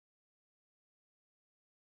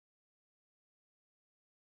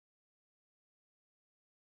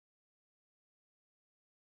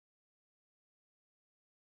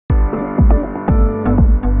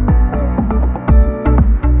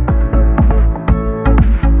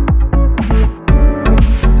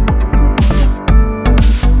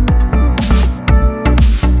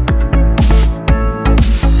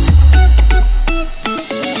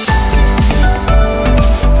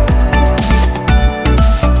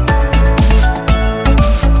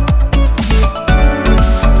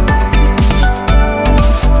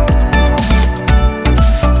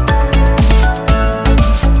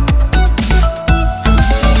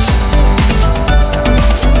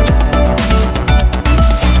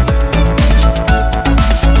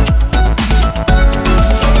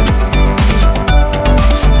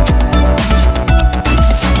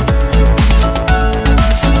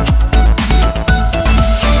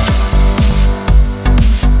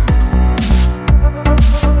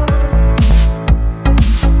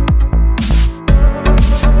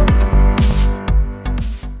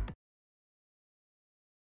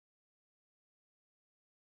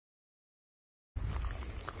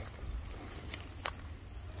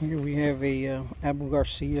Here we have a Abu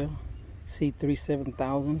Garcia C3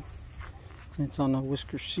 7000. It's on a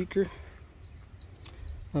Whisker Seeker.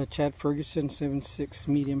 Chad Ferguson 7.6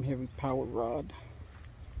 medium heavy power rod.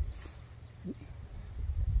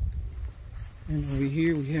 And over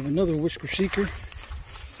here we have another Whisker Seeker.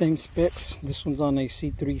 Same specs. This one's on a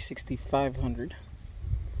C3 6500.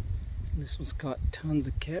 This one's caught tons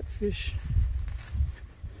of catfish.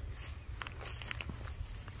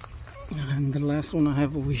 And the last one I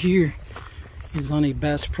have over here is on a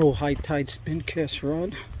Bass Pro high tide spin cast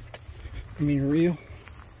rod. Reel.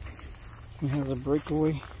 It has a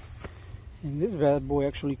breakaway. And this bad boy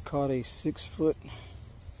actually caught a 6-foot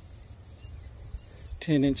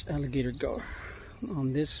 10-inch alligator gar.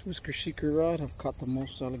 On this Whisker Seeker rod, I've caught the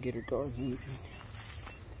most alligator gars in anything.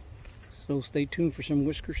 So stay tuned for some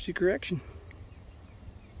Whisker Seeker action.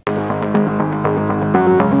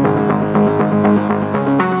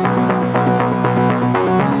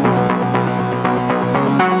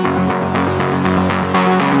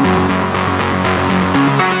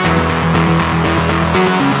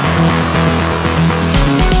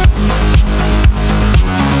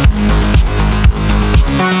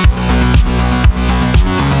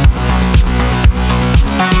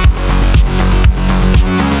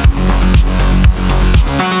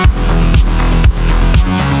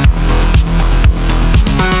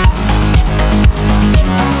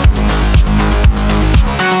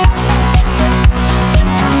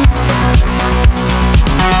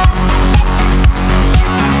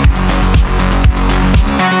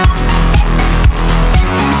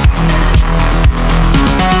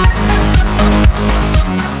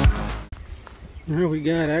 Now we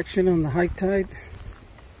got action on the high tide.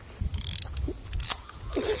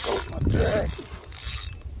 There goes my drag.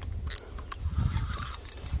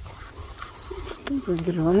 See if I can bring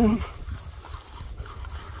it around.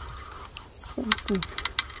 Something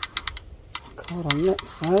caught on that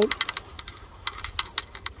side.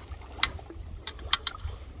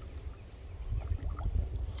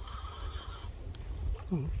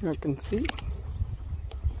 Here I can see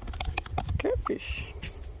catfish.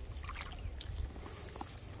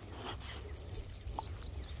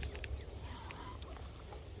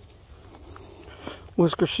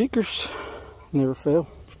 Whisker Seekers never fail.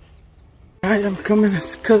 Alright, I'm coming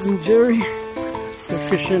as cousin Jerry. We're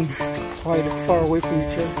fishing quite far away from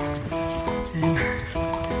each other. And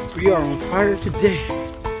we are on fire today.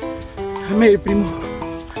 I made it, primo.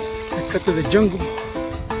 I cut to the jungle.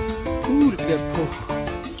 Ooh, look at that pole.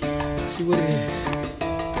 Let's see what it is.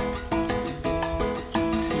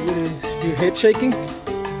 See what it is. Your head shaking?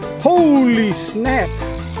 Holy snap!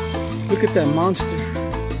 Look at that monster.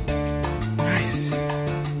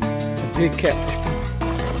 Big catfish.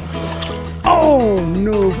 Oh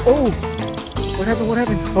no! Oh! What happened? What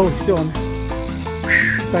happened? Oh, he's still on there.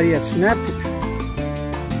 Thought he had snapped it.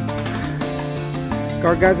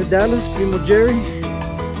 Gargaza Dallas, Primo Jerry.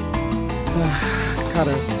 Caught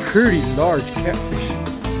a pretty large catfish.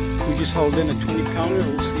 We just hauled in a 20-pounder.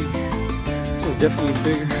 We'll see. This was definitely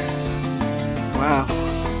bigger. Wow!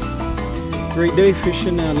 Great day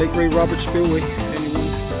fishing Lake Ray Roberts Spillway. If anyone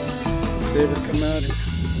wants to ever come out and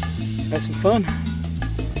have some fun.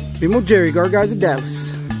 Primo Jerry, Gargaza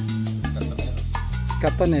Dallas.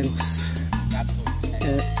 Cataneros.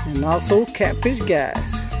 And also catfish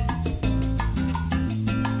guys.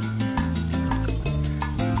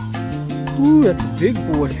 Ooh, that's a big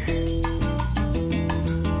boy.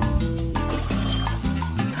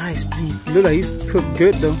 Nice. Look like he's cooked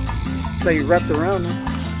good though. Looks like he wrapped around now.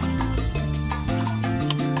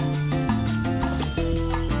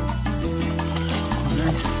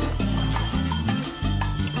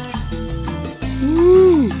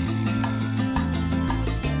 Woo!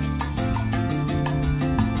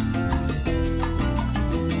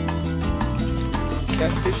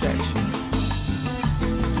 Catfish action.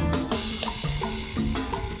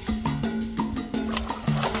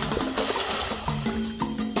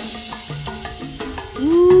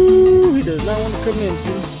 Woo! He does not want to come in,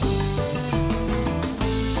 dude.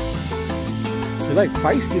 They're like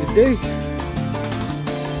feisty today.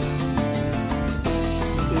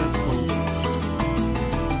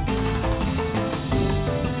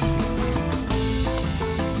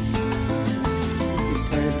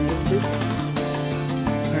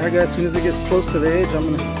 Alright guys, as soon as it gets close to the edge, I'm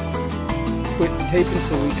going to quit taping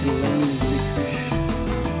so we can land these big fish.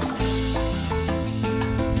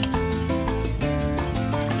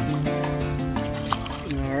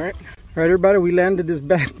 Alright. Alright everybody, we landed this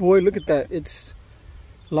bad boy. Look at that. It's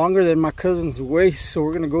longer than my cousin's waist, so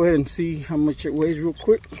we're going to go ahead and see how much it weighs real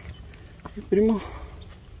quick. Here, primo.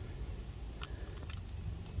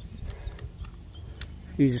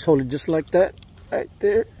 You just hold it just like that, right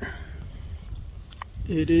there.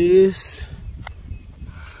 It is,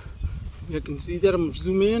 you can see that, I'm gonna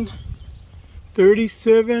zoom in,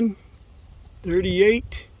 37,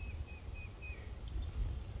 38,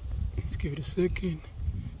 let's give it a second,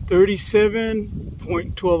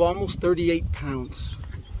 37.12, almost 38 pounds.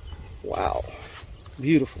 Wow,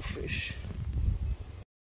 beautiful fish.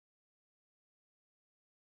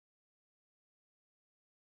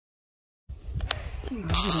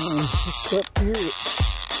 Hooked up here with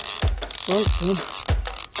something.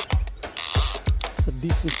 It's a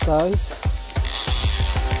decent size.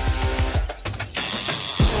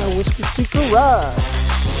 Whisker Seeker rod.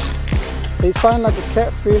 They find like a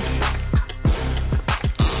catfish.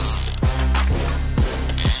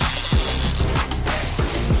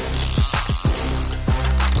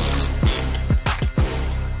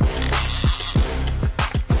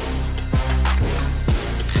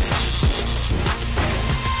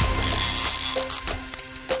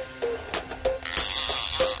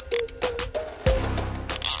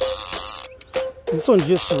 This one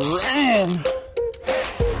just ran.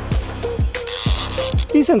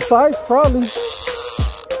 Decent size, probably.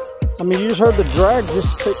 I mean, you just heard the drag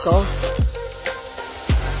just take off.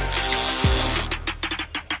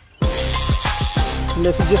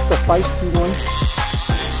 Unless it's just a feisty one.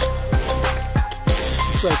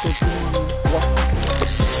 It's like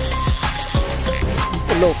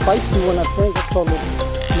a little feisty one, I think. That's all it is.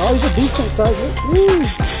 No, it's a decent size. Woo!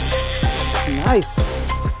 Nice.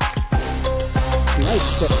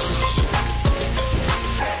 Nice catfish.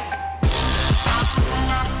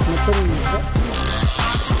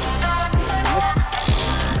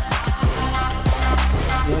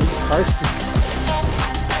 Yeah, he's thirsty.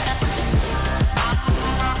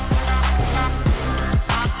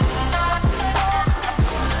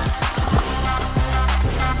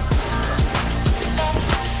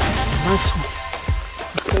 Nice.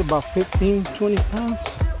 I'd say about 15, 20 pounds.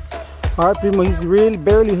 Alright, primo, he's really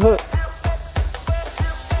barely hooked.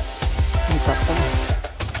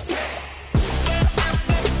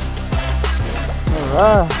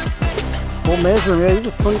 Alright, we'll measure him. Yeah, he's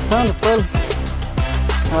a 20 pounder probably.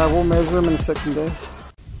 Alright, we'll measure him in a second,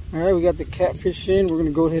 guys. Alright, we got the catfish in. We're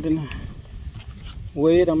gonna go ahead and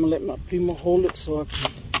weigh it. I'm gonna let my primo hold it so I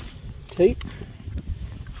can tape.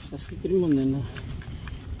 So así primo, and then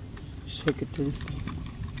shake it to this thing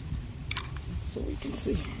so we can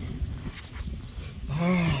see.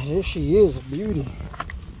 Alright, there she is, a beauty.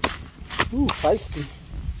 Ooh, feisty.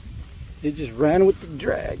 It just ran with the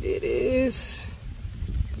drag. It is.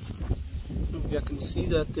 I can see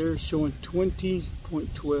that there showing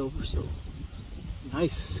 20.12 or so.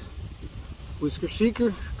 Nice. Whisker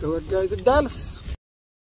Seeker. Go ahead, guys, at Dallas.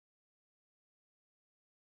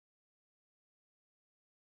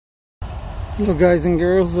 Hello, guys and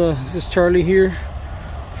girls. This is Charlie here.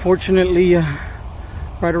 Fortunately,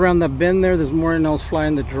 right around that bend there, this morning I was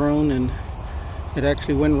flying the drone and it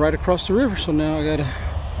actually went right across the river. So now I gotta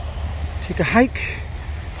take a hike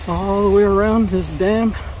all the way around this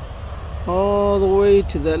dam, all the way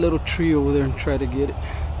to that little tree over there and try to get it.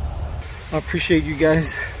 I appreciate you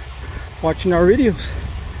guys watching our videos.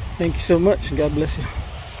 Thank you so much and God bless you.